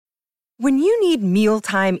When you need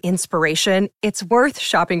mealtime inspiration, it's worth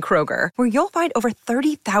shopping Kroger, where you'll find over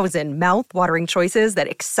 30,000 mouth-watering choices that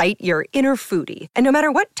excite your inner foodie. And no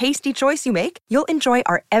matter what tasty choice you make, you'll enjoy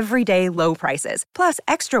our everyday low prices, plus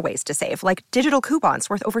extra ways to save, like digital coupons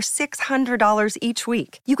worth over $600 each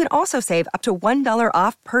week. You can also save up to $1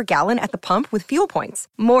 off per gallon at the pump with fuel points.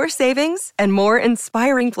 More savings and more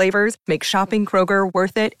inspiring flavors make shopping Kroger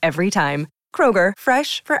worth it every time. Kroger,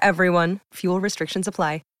 fresh for everyone. Fuel restrictions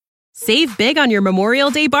apply. Save big on your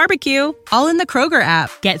Memorial Day barbecue, all in the Kroger app.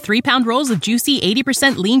 Get 3-pound rolls of juicy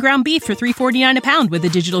 80% lean ground beef for $3.49 a pound with a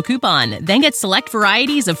digital coupon. Then get select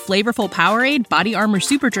varieties of flavorful Powerade, Body Armor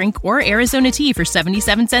Super Drink, or Arizona tea for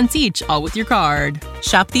 77 cents each, all with your card.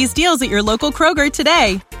 Shop these deals at your local Kroger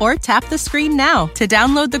today, or tap the screen now to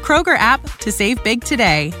download the Kroger app to save big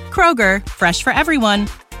today. Kroger, fresh for everyone.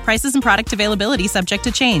 Prices and product availability subject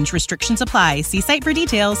to change. Restrictions apply. See site for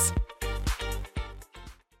details.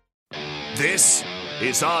 This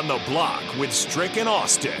is On the Block with Strick and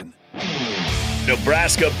Austin.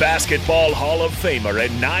 Nebraska Basketball Hall of Famer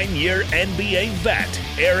and 9-year NBA vet,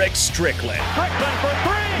 Eric Strickland. Strickland for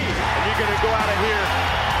three! And you're going to go out of here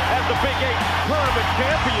as the Big 8 tournament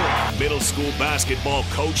champion. Middle school basketball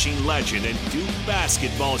coaching legend and Duke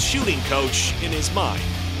basketball shooting coach in his mind,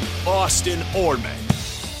 Austin Orman.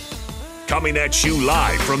 Coming at you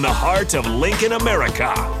live from the heart of Lincoln,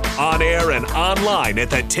 America. On air and online at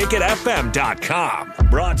theticketfm.com.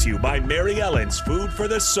 Brought to you by Mary Ellen's Food for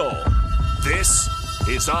the Soul. This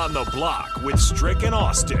is On the Block with Strick and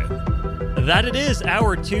Austin. That it is,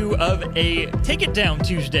 hour 2 of a Take It Down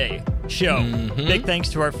Tuesday show. Big thanks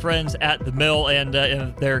to our friends at The Mill and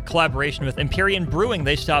their collaboration with Empyrean Brewing.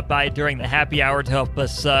 They stopped by during the happy hour to help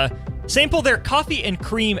us sample their coffee and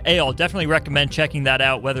cream ale. Definitely recommend checking that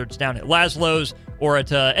out, whether it's down at Laszlo's or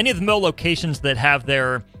at any of the Mill locations that have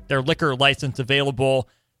their liquor license available.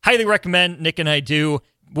 Highly recommend. Nick and I do.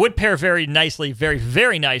 Would pair very nicely, very,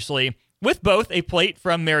 very nicely with both a plate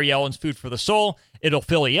from Mary Ellen's Food for the Soul. It'll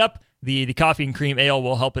fill you up. The coffee and cream ale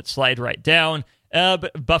will help it slide right down.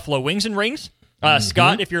 Buffalo Wings and Rings.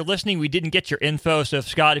 Scott, if you're listening, we didn't get your info. So,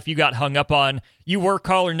 Scott, if you got hung up on, you were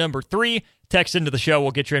caller number 3. Text into the show.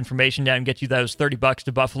 We'll get your information down and get you those $30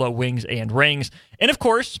 to Buffalo Wings and Rings. And, of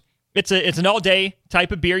course, it's an all-day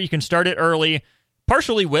type of beer. You can start it early,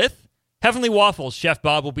 partially with Heavenly Waffles. Chef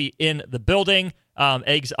Bob will be in the building.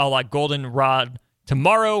 Eggs a la Goldenrod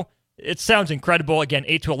tomorrow. It sounds incredible. Again,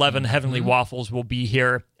 8 to 11, Heavenly Waffles will be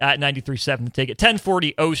here at 93.7 The Ticket,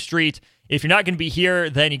 1040 O Street. If you're not going to be here,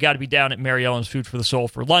 then you got to be down at Mary Ellen's Food for the Soul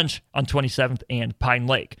for lunch on 27th and Pine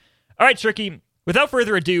Lake. All right, Stricky, without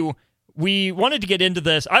further ado, we wanted to get into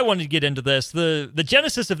this. I wanted to get into this. The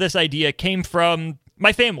genesis of this idea came from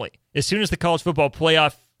my family. As soon as the college football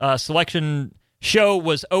playoff selection show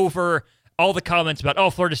was over, all the comments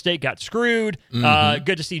about, Florida State got screwed.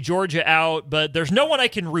 Good to see Georgia out, but there's no one I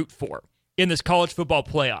can root for in this college football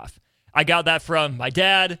playoff. I got that from my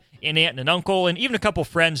dad and aunt and uncle, and even a couple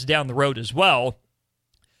friends down the road as well.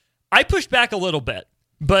 I pushed back a little bit,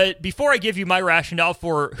 but before I give you my rationale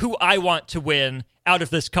for who I want to win out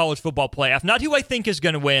of this college football playoff, not who I think is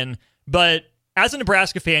going to win, but as a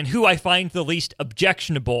Nebraska fan, who I find the least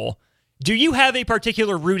objectionable, do you have a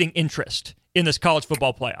particular rooting interest in this college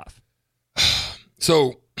football playoff?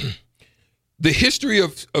 So the history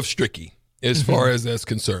of Stricky, as far as that's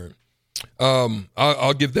concerned,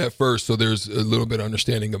 I'll give that first so there's a little bit of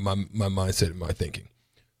understanding of my mindset and my thinking.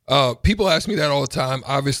 People ask me that all the time.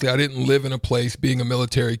 Obviously, I didn't live in a place, being a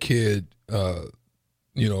military kid,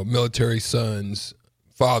 military son's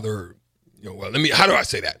father. How do I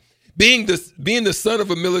say that? Being the son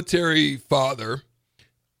of a military father,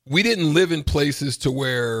 we didn't live in places to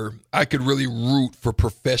where I could really root for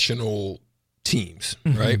professional teams,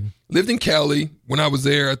 right? Lived in Cali. When I was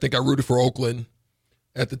there, I think I rooted for Oakland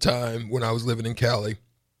at the time when I was living in Cali.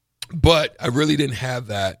 But I really didn't have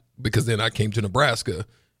that because then I came to Nebraska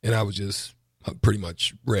and I was just pretty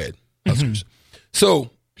much red Huskers. So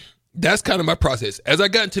that's kind of my process. As I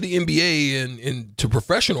got into the NBA and into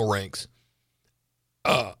professional ranks,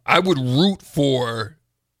 I would root for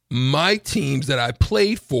my teams that I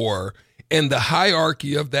played for, and the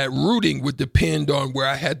hierarchy of that rooting would depend on where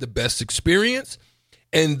I had the best experience.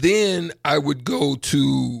 And then I would go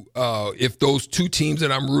to, if those two teams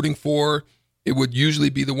that I'm rooting for, it would usually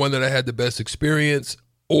be the one that I had the best experience,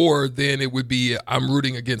 or then it would be I'm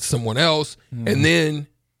rooting against someone else, and then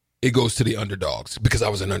it goes to the underdogs because I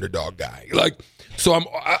was an underdog guy. So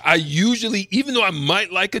I usually, even though I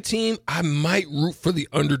might like a team, I might root for the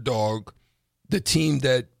underdog, the team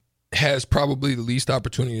that has probably the least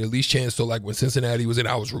opportunity, the least chance. So like when Cincinnati was in,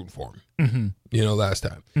 I was rooting for him, last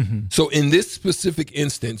time. So in this specific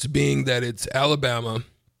instance, being that it's Alabama,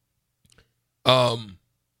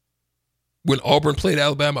 when Auburn played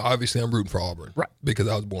Alabama, obviously I'm rooting for Auburn, right? Because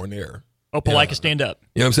I was born there. Opelika, stand up.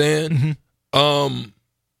 You know what I'm saying?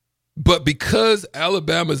 But because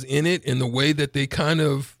Alabama's in it and the way that they kind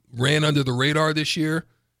of ran under the radar this year,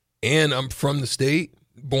 and I'm from the state,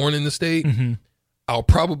 born in the state, I'll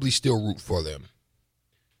probably still root for them.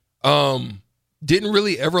 Didn't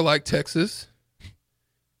really ever like Texas.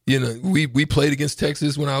 We played against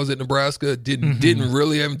Texas when I was at Nebraska. Didn't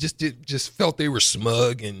really have just felt they were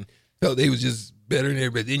smug and felt they was just better than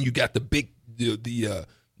everybody. Then you got the big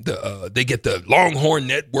they get the Longhorn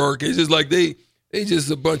Network. It's just like they just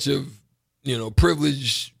a bunch of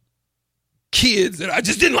privileged kids that I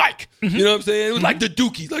just didn't like. You know what I'm saying? It was like the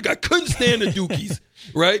Dukies. Like I couldn't stand the Dukies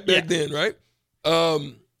right back then, right?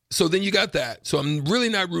 So then you got that. So I'm really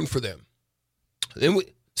not rooting for them.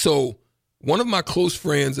 So one of my close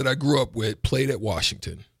friends that I grew up with played at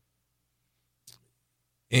Washington,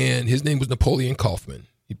 and his name was Napoleon Kaufman.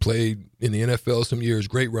 He played in the NFL some years,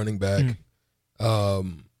 great running back. I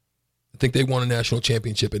think they won a national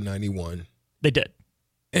championship in 91. They did.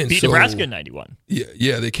 And beat Nebraska in 91.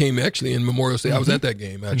 Yeah, they came actually in Memorial State. I was at that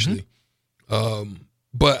game, actually.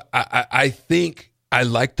 But I think I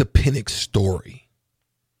like the Penix story.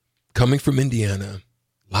 Coming from Indiana,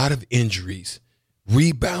 a lot of injuries,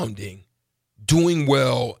 rebounding, doing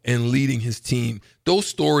well, and leading his team. Those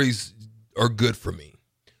stories are good for me.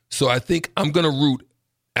 So I think I'm going to root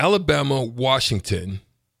Alabama, Washington,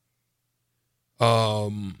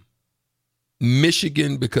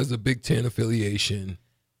 Michigan because of Big Ten affiliation,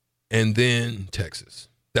 and then Texas.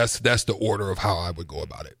 That's the order of how I would go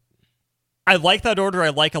about it. I like that order. I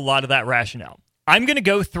like a lot of that rationale. I'm going to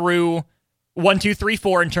go through 1, 2, 3,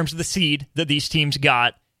 4 in terms of the seed that these teams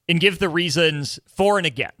got and give the reasons for and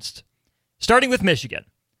against. Starting with Michigan.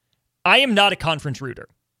 I am not a conference rooter.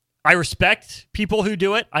 I respect people who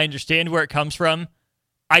do it. I understand where it comes from.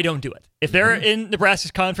 I don't do it. If they're in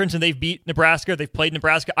Nebraska's conference and they've beat Nebraska, they've played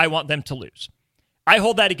Nebraska, I want them to lose. I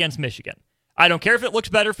hold that against Michigan. I don't care if it looks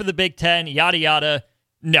better for the Big Ten, yada, yada.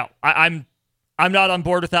 No, I'm not on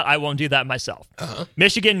board with that. I won't do that myself.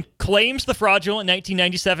 Michigan claims the fraudulent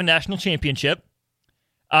 1997 national championship.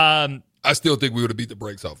 I still think we would have beat the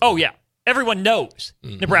brakes off of them. Yeah. Everyone knows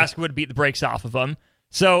Nebraska would beat the brakes off of them.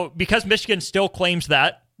 So because Michigan still claims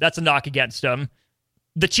that, that's a knock against them.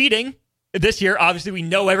 The cheating this year, obviously we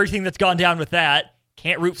know everything that's gone down with that.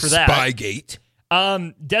 Can't root for that. Spygate.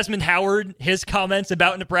 Desmond Howard, his comments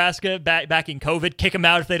about Nebraska back in COVID, kick them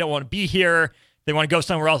out if they don't want to be here. They want to go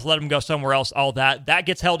somewhere else, let them go somewhere else, all that. That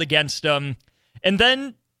gets held against them. And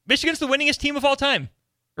then Michigan's the winningest team of all time,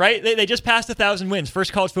 right? They just passed 1,000 wins.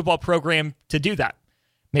 First college football program to do that.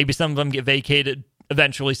 Maybe some of them get vacated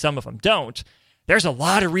eventually, some of them don't. There's a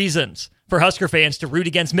lot of reasons for Husker fans to root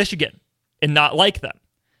against Michigan and not like them.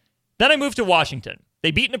 Then I moved to Washington.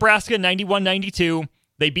 They beat Nebraska in 91-92.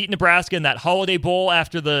 They beat Nebraska in that Holiday Bowl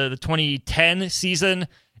after the 2010 season.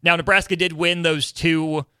 Now, Nebraska did win those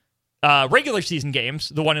two regular season games,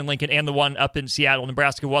 the one in Lincoln and the one up in Seattle.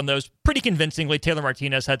 Nebraska won those pretty convincingly. Taylor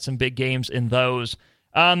Martinez had some big games in those.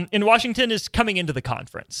 And Washington is coming into the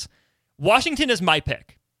conference. Washington is my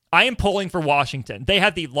pick. I am pulling for Washington. They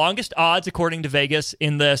have the longest odds, according to Vegas,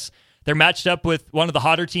 in this. They're matched up with one of the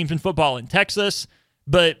hotter teams in football in Texas,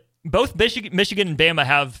 but both Michigan and Bama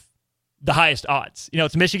have the highest odds.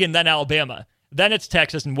 It's Michigan, then Alabama, then it's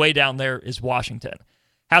Texas, and way down there is Washington.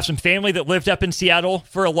 Have some family that lived up in Seattle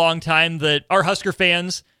for a long time that are Husker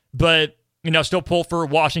fans, but still pull for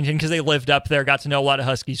Washington because they lived up there, got to know a lot of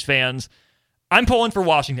Huskies fans. I'm pulling for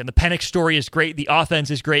Washington. The Penix story is great. The offense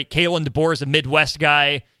is great. Kalen DeBoer is a Midwest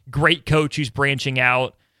guy, great coach who's branching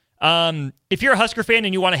out. If you're a Husker fan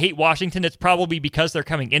and you want to hate Washington, it's probably because they're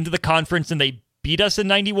coming into the conference and they beat us in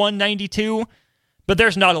 91-92, but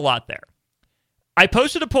there's not a lot there. I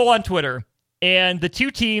posted a poll on Twitter, and the two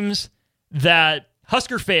teams that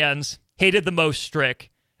Husker fans hated the most, Strick,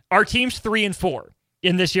 are teams 3 and 4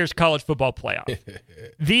 in this year's college football playoff.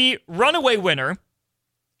 The runaway winner,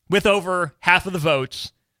 with over half of the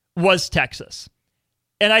votes, was Texas.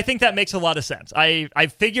 And I think that makes a lot of sense. I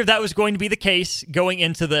figured that was going to be the case going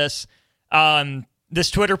into this.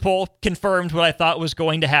 This Twitter poll confirmed what I thought was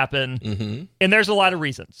going to happen. And there's a lot of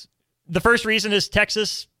reasons. The first reason is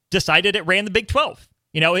Texas decided it ran the Big 12.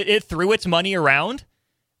 It threw its money around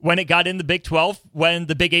when it got in the Big 12, when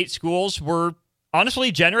the Big 8 schools were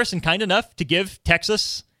honestly generous and kind enough to give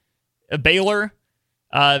Texas, Baylor,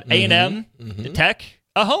 A&M, Tech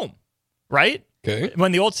a home, right? Okay.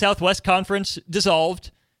 When the old Southwest Conference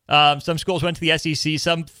dissolved, Some schools went to the SEC,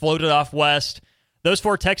 some floated off west. Those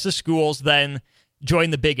 4 Texas schools then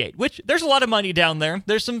joined the Big 8, which there's a lot of money down there.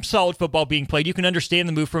 There's some solid football being played. You can understand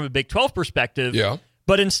the move from a Big 12 perspective. Yeah.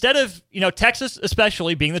 But instead of, Texas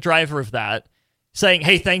especially being the driver of that, saying,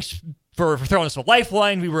 hey, thanks for throwing us a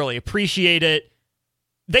lifeline, we really appreciate it,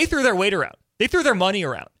 they threw their weight around. They threw their money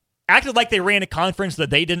around. Acted like they ran a conference that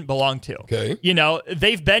they didn't belong to. Okay.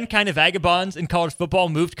 They've been kind of vagabonds in college football,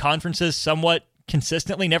 moved conferences somewhat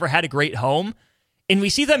consistently, never had a great home. And we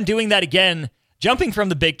see them doing that again, jumping from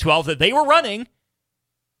the Big 12 that they were running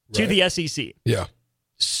to the SEC. Yeah.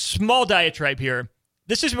 Small diatribe here.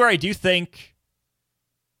 This is where I do think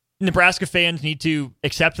Nebraska fans need to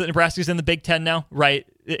accept that Nebraska's in the Big 10 now, right?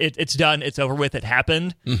 It's done. It's over with. It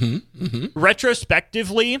happened.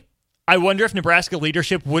 Retrospectively, I wonder if Nebraska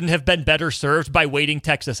leadership wouldn't have been better served by waiting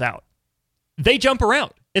Texas out. They jump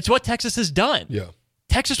around. It's what Texas has done. Yeah.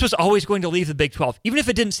 Texas was always going to leave the Big 12. Even if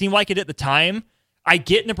it didn't seem like it at the time, I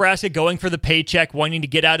get Nebraska going for the paycheck, wanting to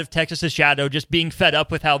get out of Texas's shadow, just being fed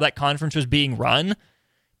up with how that conference was being run.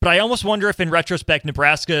 But I almost wonder if in retrospect,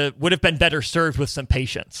 Nebraska would have been better served with some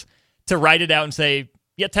patience to ride it out and say,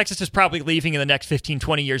 yeah, Texas is probably leaving in the next 15,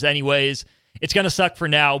 20 years anyways. It's going to suck for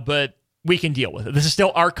now, but we can deal with it. This is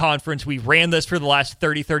still our conference. We ran this for the last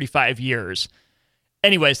 30, 35 years.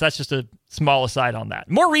 Anyways, that's just a small aside on that.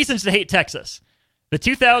 More reasons to hate Texas. The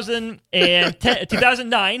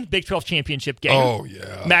 2009 Big 12 championship game. Oh,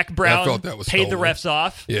 yeah. Mac Brown I felt that was paid stolen. the refs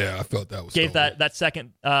off. Yeah, I felt that was Gave stolen. that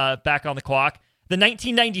second back on the clock. The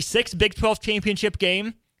 1996 Big 12 championship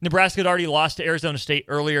game, Nebraska had already lost to Arizona State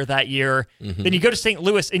earlier that year. Then you go to St.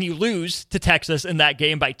 Louis and you lose to Texas in that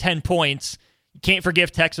game by 10 points. You can't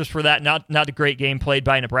forgive Texas for that. Not a great game played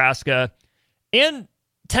by Nebraska. And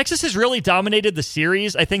Texas has really dominated the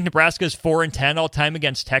series. I think Nebraska is 4-10 all time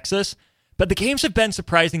against Texas. But the games have been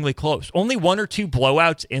surprisingly close. Only 1 or 2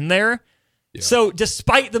 blowouts in there. Yeah. So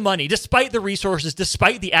despite the money, despite the resources,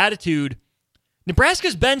 despite the attitude,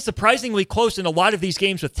 Nebraska's been surprisingly close in a lot of these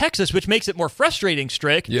games with Texas, which makes it more frustrating,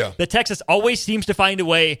 Strick, that Texas always seems to find a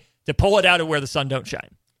way to pull it out of where the sun don't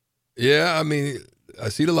shine. Yeah, I mean, I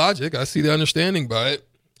see the logic. I see the understanding by it.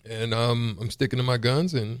 And I'm sticking to my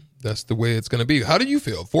guns, and that's the way it's going to be. How do you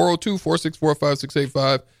feel?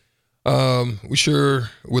 402-464-5685. We sure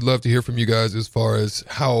would love to hear from you guys as far as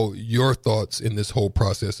how your thoughts in this whole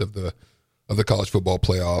process of the college football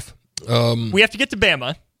playoff. We have to get to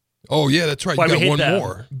Bama. Oh, yeah, that's right. You got one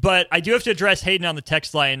more. But I do have to address Hayden on the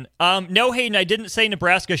text line. No, Hayden, I didn't say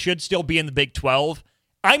Nebraska should still be in the Big 12.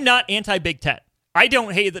 I'm not anti-Big 10. I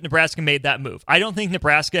don't hate that Nebraska made that move. I don't think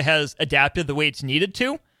Nebraska has adapted the way it's needed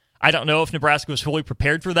to. I don't know if Nebraska was fully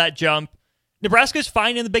prepared for that jump. Nebraska's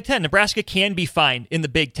fine in the Big 10. Nebraska can be fine in the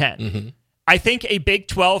Big 10. I think a Big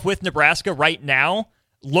 12 with Nebraska right now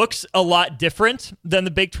looks a lot different than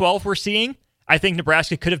the Big 12 we're seeing. I think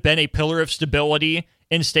Nebraska could have been a pillar of stability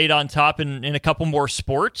and stayed on top in a couple more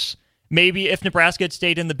sports. Maybe if Nebraska had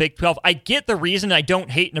stayed in the Big 12. I get the reason I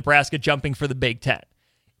don't hate Nebraska jumping for the Big 10.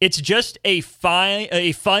 It's just a fun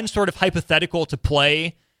sort of hypothetical to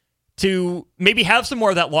play to maybe have some more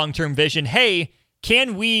of that long-term vision. Hey,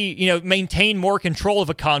 can we, maintain more control of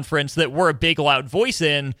a conference that we're a big, loud voice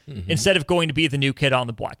in instead of going to be the new kid on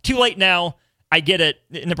the block? Too late now. I get it.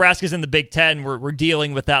 Nebraska's in the Big 10. We're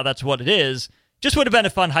dealing with that. That's what it is. Just would have been a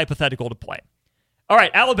fun hypothetical to play. All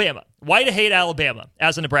right, Alabama. Why to hate Alabama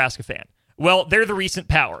as a Nebraska fan? Well, they're the recent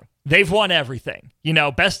power. They've won everything.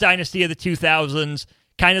 Best dynasty of the 2000s,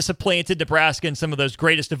 kind of supplanted Nebraska in some of those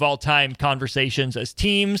greatest of all time conversations as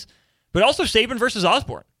teams, but also Saban versus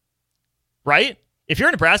Osborne, right? If you're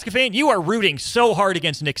a Nebraska fan, you are rooting so hard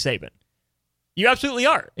against Nick Saban. You absolutely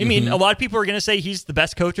are. I mean, a lot of people are going to say he's the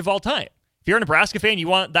best coach of all time. If you're a Nebraska fan, you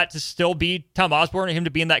want that to still be Tom Osborne and him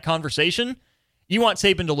to be in that conversation. You want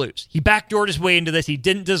Saban to lose. He backdoored his way into this. He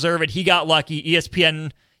didn't deserve it. He got lucky.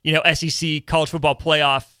 ESPN, SEC, college football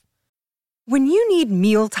playoff. When you need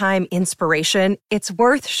mealtime inspiration, it's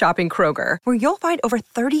worth shopping Kroger, where you'll find over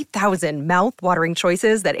 30,000 mouth-watering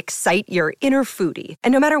choices that excite your inner foodie.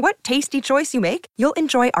 And no matter what tasty choice you make, you'll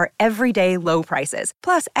enjoy our everyday low prices,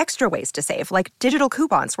 plus extra ways to save, like digital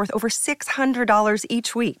coupons worth over $600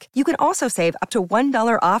 each week. You can also save up to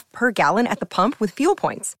 $1 off per gallon at the pump with fuel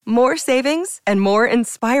points. More savings and more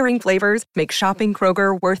inspiring flavors make shopping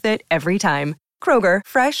Kroger worth it every time. Kroger,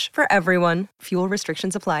 fresh for everyone. Fuel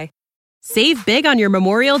restrictions apply. Save big on your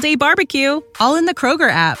Memorial Day barbecue, all in the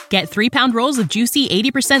Kroger app. Get 3-pound rolls of juicy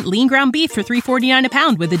 80% lean ground beef for $3.49 a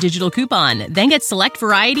pound with a digital coupon. Then get select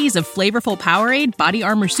varieties of flavorful Powerade, Body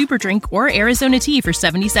Armor Super Drink, or Arizona tea for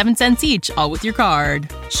 77 cents each, all with your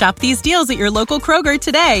card. Shop these deals at your local Kroger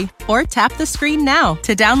today, or tap the screen now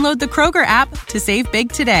to download the Kroger app to save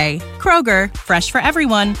big today. Kroger, fresh for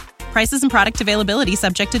everyone. Prices and product availability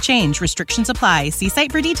subject to change. Restrictions apply. See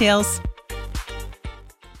site for details.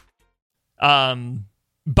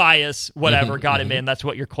 Bias, whatever, got him in. That's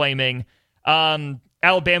what you're claiming.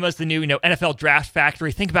 Alabama's the new, NFL draft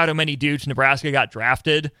factory. Think about how many dudes Nebraska got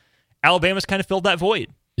drafted. Alabama's kind of filled that void.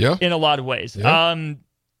 Yeah. In a lot of ways. Yeah.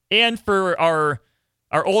 And for our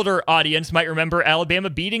older audience might remember Alabama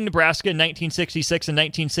beating Nebraska in 1966 and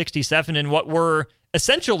 1967 in what were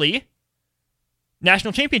essentially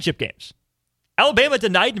national championship games. Alabama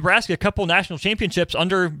denied Nebraska a couple national championships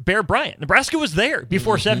under Bear Bryant. Nebraska was there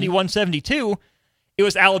before 71-72. It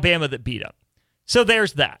was Alabama that beat them. So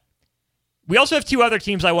there's that. We also have two other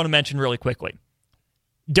teams I want to mention really quickly.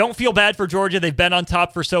 Don't feel bad for Georgia. They've been on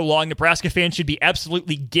top for so long. Nebraska fans should be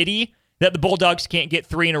absolutely giddy that the Bulldogs can't get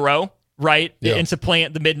 3 in a row, right? Yeah. And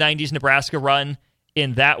supplant the mid-90s Nebraska run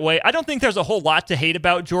in that way. I don't think there's a whole lot to hate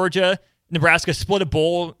about Georgia. Nebraska split a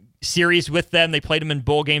bowl series with them. They played them in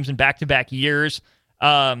bowl games in back-to-back years.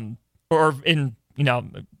 Or in,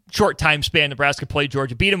 short time span, Nebraska played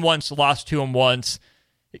Georgia, beat them once, lost to them once.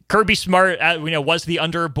 Kirby Smart, was the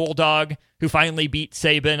under Bulldog who finally beat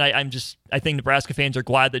Saban. I think Nebraska fans are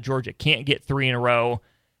glad that Georgia can't get 3 in a row.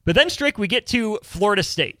 But then, Strick, we get to Florida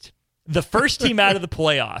State, the first team out of the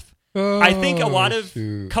playoff. I think a lot of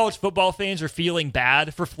college football fans are feeling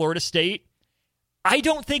bad for Florida State. I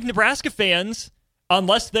don't think Nebraska fans,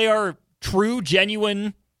 unless they are true,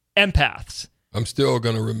 genuine empaths, I'm still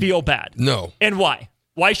going to feel bad. No. And why?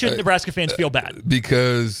 Why shouldn't Nebraska fans feel bad?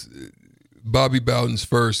 Because Bobby Bowden's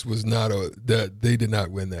first was not that they did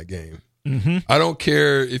not win that game. Mm-hmm. I don't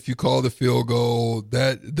care if you call the field goal,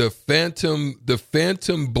 that the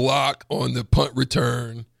phantom block on the punt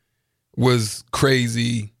return was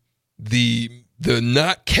crazy. The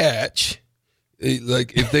not catch,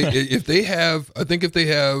 if they have,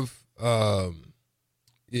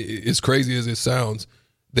 as crazy as it sounds,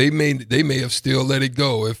 they may have still let it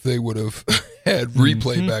go if they would have had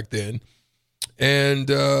replay back then. And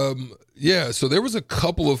so there was a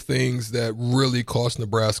couple of things that really cost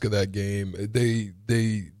Nebraska that game. They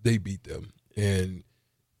beat them, and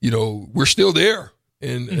we're still there,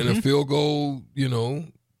 and a field goal,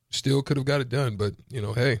 still could have got it done. But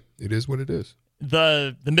hey, it is what it is.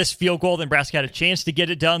 The missed field goal, Nebraska had a chance to get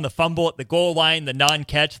it done. The fumble at the goal line, the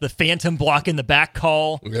non-catch, the phantom block in the back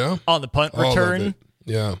call on the punt return.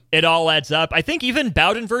 Yeah. It all adds up. I think even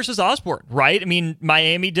Bowden versus Osborne, right? I mean,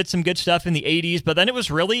 Miami did some good stuff in the 80s, but then it was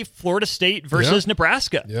really Florida State versus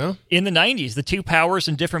Nebraska in the 90s, the two powers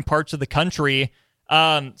in different parts of the country.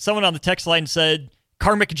 Someone on the text line said,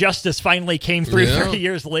 karmic justice finally came through 30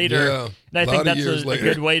 years later. Yeah. And I think that's a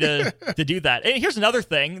good way to do that. And here's another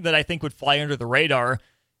thing that I think would fly under the radar.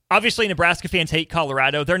 Obviously, Nebraska fans hate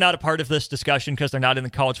Colorado. They're not a part of this discussion because they're not in the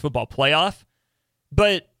college football playoff.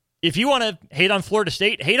 But if you want to hate on Florida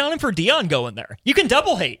State, hate on them for Deion going there. You can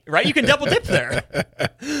double hate, right? You can double dip there.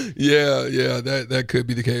 Yeah, that could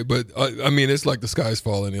be the case. But, it's like the sky's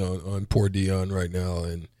falling on poor Deion right now.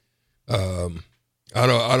 And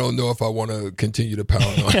I don't know if I want to continue to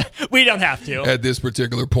pound on We don't have to. At this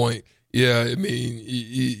particular point. Yeah,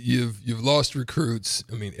 you've lost recruits.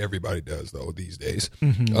 Everybody does, though, these days.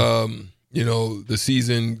 Mm-hmm. The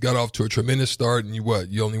season got off to a tremendous start, and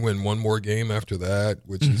you only win one more game after that,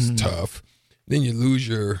 which is tough. Then you lose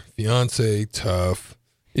your fiance, tough.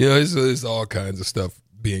 There's all kinds of stuff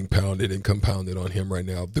being pounded and compounded on him right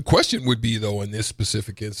now. The question would be, though, in this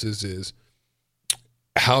specific instance is,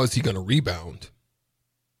 how is he going to rebound?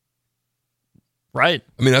 Right.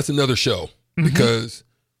 That's another show because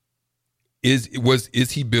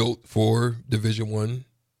is he built for Division I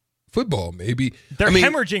football? Maybe they're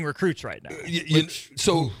hemorrhaging recruits right now.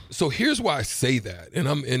 So here's why I say that, and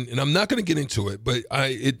I'm not going to get into it, but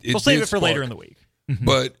we'll save it for later in the week.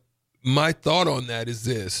 But my thought on that is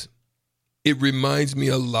this: it reminds me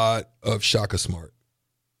a lot of Shaka Smart.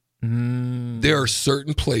 There are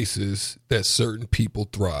certain places that certain people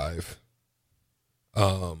thrive.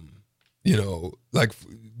 Like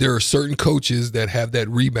there are certain coaches that have that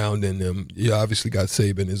rebound in them. You obviously got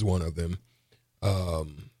Saban is one of them.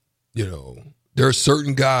 There are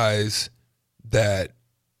certain guys that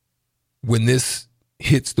when this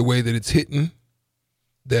hits the way that it's hitting,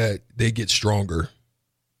 that they get stronger.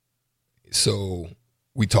 So,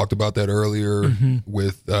 We talked about that earlier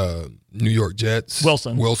with New York Jets.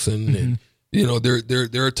 Wilson. And,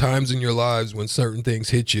 there are times in your lives when certain things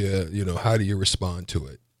hit you, how do you respond to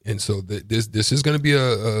it? And so this is going to be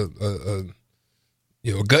a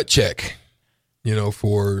gut check,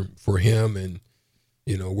 for him and,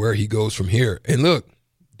 where he goes from here. And look,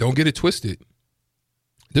 don't get it twisted.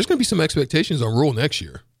 There's going to be some expectations on Rule next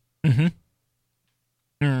year. I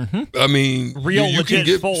mean, you can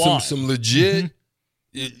get some legit.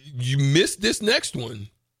 You missed this next one.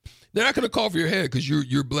 They're not going to call for your head because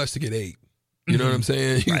you're blessed to get 8. You know what I'm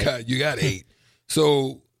saying? You got 8.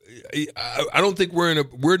 So I don't think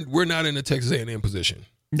we're not in a Texas A&M position.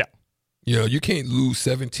 No. You can't lose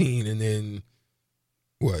 17 and then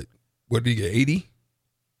what did he get, 80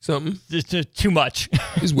 something? It's too much.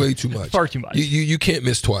 It's way too much. Far too much. You can't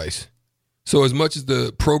miss twice. So as much as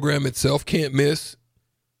the program itself can't miss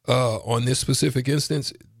on this specific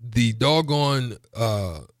instance, the doggone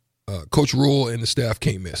Coach Rule and the staff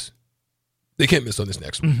can't miss. They can't miss on this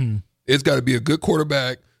next one. It's got to be a good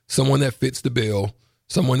quarterback, someone that fits the bill,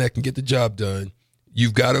 someone that can get the job done.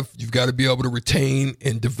 You've got to be able to retain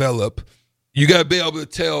and develop. You got to be able to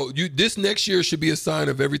tell this next year should be a sign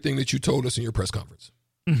of everything that you told us in your press conference.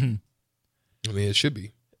 I mean, it should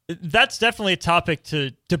be. That's definitely a topic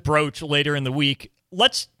to broach later in the week.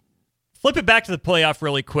 Let's flip it back to the playoff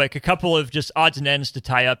really quick. A couple of just odds and ends to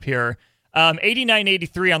tie up here.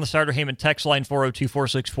 89-83 on the Starter Heyman text line,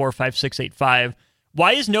 402-464-5685.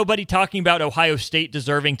 Why is nobody talking about Ohio State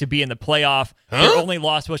deserving to be in the playoff? Their only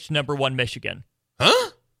loss was to number 1 Michigan.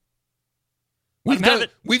 Huh?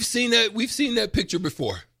 We've seen that picture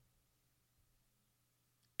before.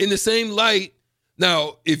 In the same light.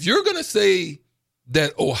 Now, if you're going to say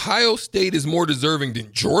that Ohio State is more deserving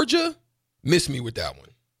than Georgia, miss me with that one.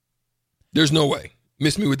 There's no way.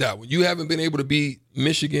 Miss me with that one. You haven't been able to beat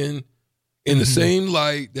Michigan in the same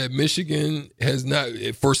light that Michigan has not,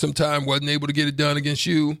 for some time, wasn't able to get it done against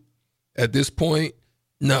you at this point.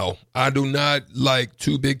 No, I do not like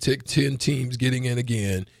 2 Big Ten teams getting in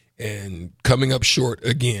again and coming up short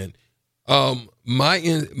again. My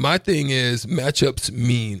thing is matchups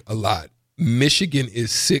mean a lot. Michigan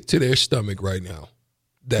is sick to their stomach right now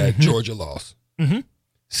that Georgia lost.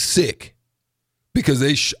 Sick.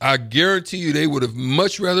 Because I guarantee you they would have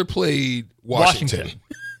much rather played Washington.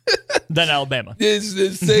 Than Alabama.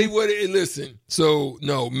 Say what it listen. So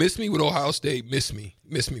no, miss me with Ohio State. Miss me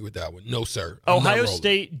with that one. No, sir. Ohio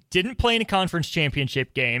State didn't play in a conference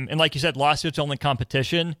championship game, and like you said, lost to its only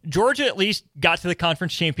competition. Georgia at least got to the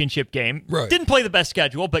conference championship game. Right. Didn't play the best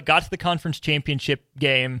schedule, but got to the conference championship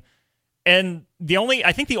game. And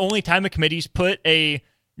I think the only time a committee's put a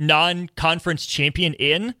non-conference champion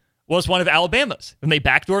in was one of Alabama's, and they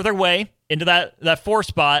backdoor their way into that 4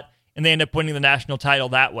 spot. And they end up winning the national title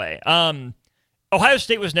that way. Ohio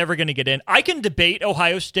State was never going to get in. I can debate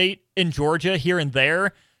Ohio State and Georgia here and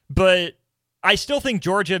there, but I still think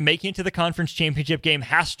Georgia making it to the conference championship game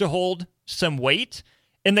has to hold some weight.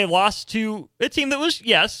 And they lost to a team that was,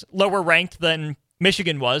 yes, lower ranked than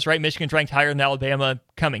Michigan was, right? Michigan's ranked higher than Alabama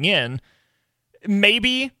coming in.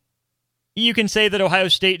 Maybe you can say that Ohio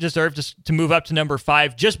State deserved to move up to number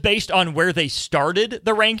 5 just based on where they started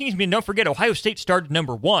the rankings. I mean, don't forget, Ohio State started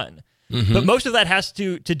number 1. But most of that has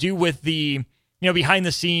to do with the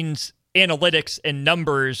behind-the-scenes analytics and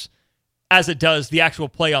numbers as it does the actual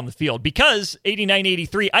play on the field. Because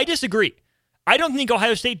 89-83, I disagree. I don't think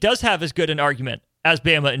Ohio State does have as good an argument as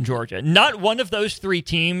Bama and Georgia. Not one of those 3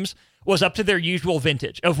 teams was up to their usual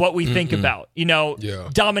vintage of what we think about.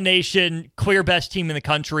 Domination, clear best team in the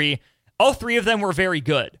country. All 3 of them were very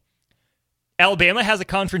good. Alabama has a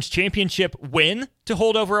conference championship win to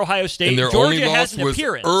hold over Ohio State. And their Georgia only has loss an was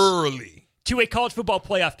appearance early to a college football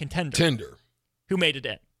playoff contender who made it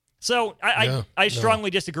in. So I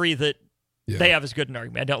strongly disagree that they have as good an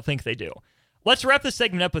argument. I don't think they do. Let's wrap this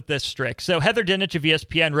segment up with this, Strick. So Heather Dinich of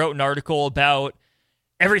ESPN wrote an article about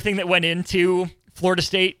everything that went into Florida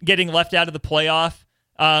State getting left out of the playoff.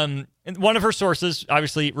 And one of her sources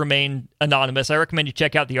obviously remained anonymous. I recommend you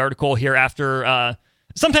check out the article here after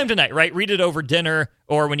sometime tonight, right? Read it over dinner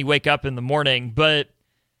or when you wake up in the morning. But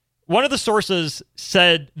one of the sources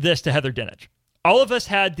said this to Heather Dinich. All of us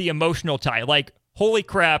had the emotional tie. Like, holy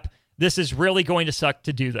crap, this is really going to suck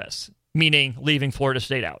to do this. Meaning leaving Florida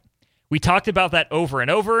State out. We talked about that over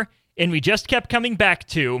and over, and we just kept coming back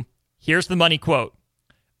to, here's the money quote,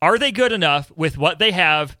 are they good enough with what they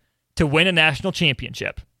have to win a national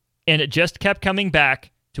championship? And it just kept coming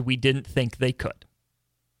back to we didn't think they could.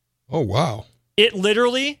 Oh, wow. It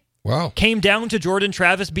literally came down to Jordan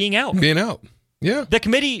Travis being out. Yeah. The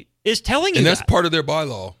committee is telling you and that's part of their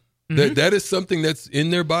bylaw. That is something that's in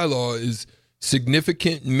their bylaw is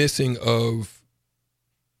significant missing of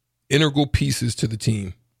integral pieces to the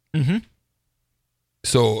team. Mm-hmm.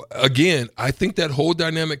 So, again, I think that whole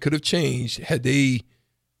dynamic could have changed had they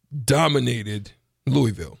dominated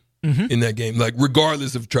Louisville in that game. Like,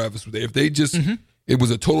 regardless of Travis was there. If they just, it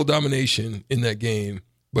was a total domination in that game,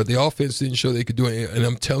 but the offense didn't show they could do it. And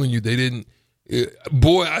I'm telling you, they didn't.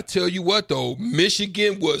 Boy, I tell you what, though,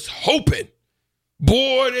 Michigan was hoping.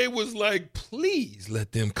 Boy, they was like, please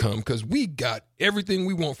let them come because we got everything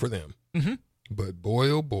we want for them. Mm-hmm. But boy,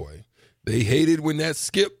 oh boy, they hated when that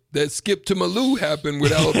skip to Malou happened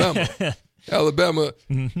with Alabama. Alabama,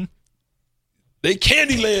 they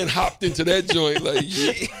Candyland hopped into that joint like,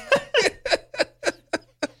 yeah.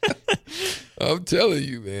 I'm telling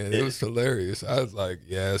you, man, it was hilarious. I was like,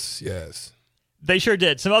 yes. They sure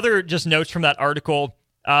did. Some other just notes from that article.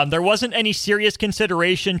 There wasn't any serious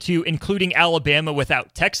consideration to including Alabama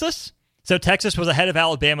without Texas. So Texas was ahead of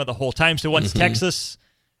Alabama the whole time. So once Texas,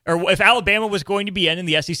 or if Alabama was going to be in and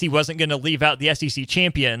the SEC wasn't going to leave out the SEC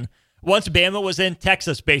champion, once Bama was in,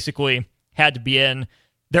 Texas basically had to be in.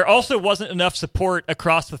 There also wasn't enough support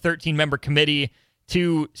across the 13-member committee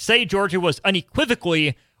to say Georgia was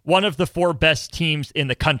unequivocally one of the 4 best teams in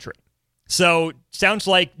the country. So sounds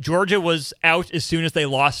like Georgia was out as soon as they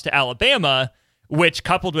lost to Alabama, which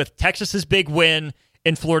coupled with Texas's big win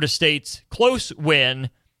and Florida State's close win,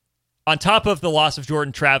 on top of the loss of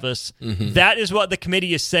Jordan Travis, that is what the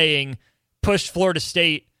committee is saying pushed Florida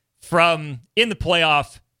State from in the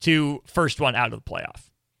playoff to first one out of the playoff.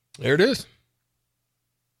 There it is.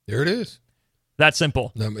 That's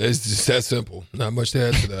simple. No, it's just that simple. Not much to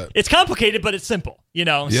add to that. It's complicated, but it's simple.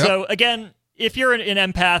 Yep. So again, if you're an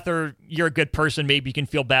empath or you're a good person, maybe you can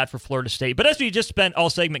feel bad for Florida State. But as we just spent all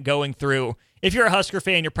segment going through, if you're a Husker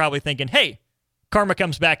fan, you're probably thinking, hey, karma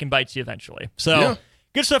comes back and bites you eventually. So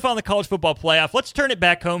good stuff on the college football playoff. Let's turn it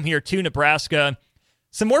back home here to Nebraska.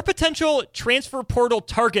 Some more potential transfer portal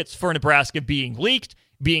targets for Nebraska being leaked,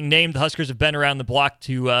 being named. The Huskers have been around the block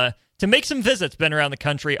to make some visits, been around the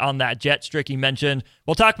country on that jet Stricky mentioned.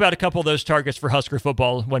 We'll talk about a couple of those targets for Husker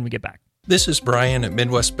football when we get back. This is Brian at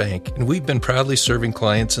Midwest Bank, and we've been proudly serving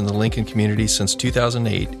clients in the Lincoln community since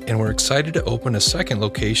 2008, and we're excited to open a second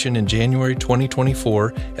location in January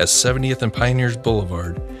 2024 at 70th and Pioneers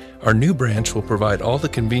Boulevard. Our new branch will provide all the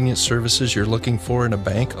convenient services you're looking for in a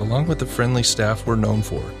bank, along with the friendly staff we're known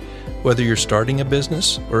for. Whether you're starting a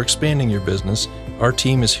business or expanding your business, our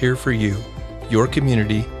team is here for you. Your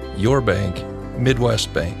community, your bank,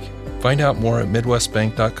 Midwest Bank. Find out more at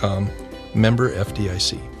midwestbank.com, member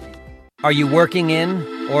FDIC. Are you working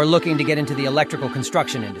in or looking to get into the electrical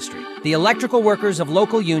construction industry? The electrical workers of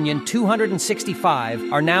local union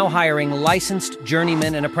 265 are now hiring licensed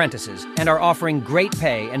journeymen and apprentices and are offering great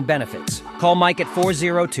pay and benefits. Call Mike at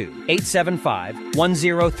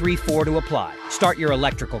 402-875-1034 to apply. Start your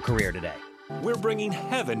electrical career today. We're bringing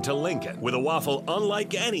heaven to Lincoln with a waffle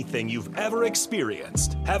unlike anything you've ever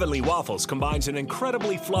experienced. Heavenly Waffles combines an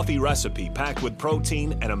incredibly fluffy recipe packed with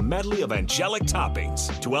protein and a medley of angelic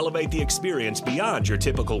toppings. To elevate the experience beyond your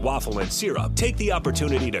typical waffle and syrup, take the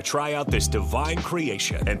opportunity to try out this divine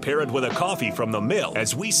creation and pair it with a coffee from the mill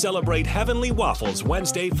as we celebrate Heavenly Waffles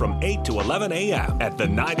Wednesday from 8 to 11 a.m. at the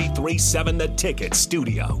 93.7 The Ticket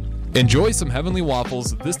Studio. Enjoy some Heavenly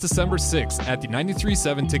Waffles this December 6th at the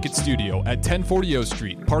 93.7 Ticket Studio at 1040 O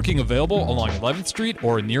Street. Parking available along 11th Street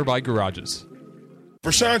or in nearby garages.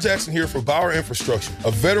 Rashawn Jackson here for Bauer Infrastructure,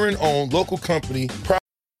 a veteran-owned local company.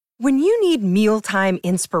 When you need mealtime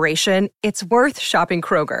inspiration, it's worth shopping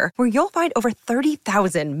Kroger, where you'll find over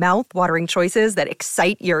 30,000 mouth-watering choices that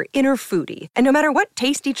excite your inner foodie. And no matter what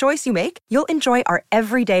tasty choice you make, you'll enjoy our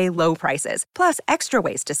everyday low prices, plus extra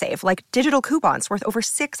ways to save, like digital coupons worth over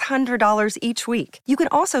 $600 each week. You can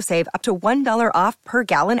also save up to $1 off per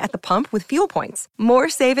gallon at the pump with fuel points. More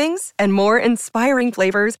savings and more inspiring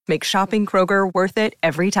flavors make shopping Kroger worth it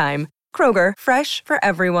every time. Kroger, fresh for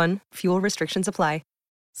everyone. Fuel restrictions apply.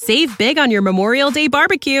 Save big on your Memorial Day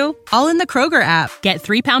barbecue, all in the Kroger app. Get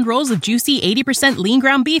 3-pound rolls of juicy 80% lean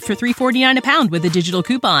ground beef for $3.49 a pound with a digital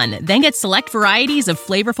coupon. Then get select varieties of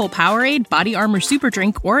flavorful Powerade, Body Armor Super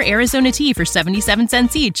Drink, or Arizona tea for 77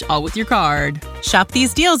 cents each, all with your card. Shop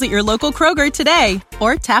these deals at your local Kroger today,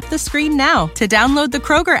 or tap the screen now to download the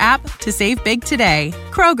Kroger app to save big today.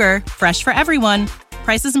 Kroger, fresh for everyone.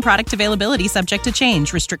 Prices and product availability subject to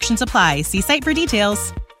change. Restrictions apply. See site for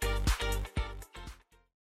details.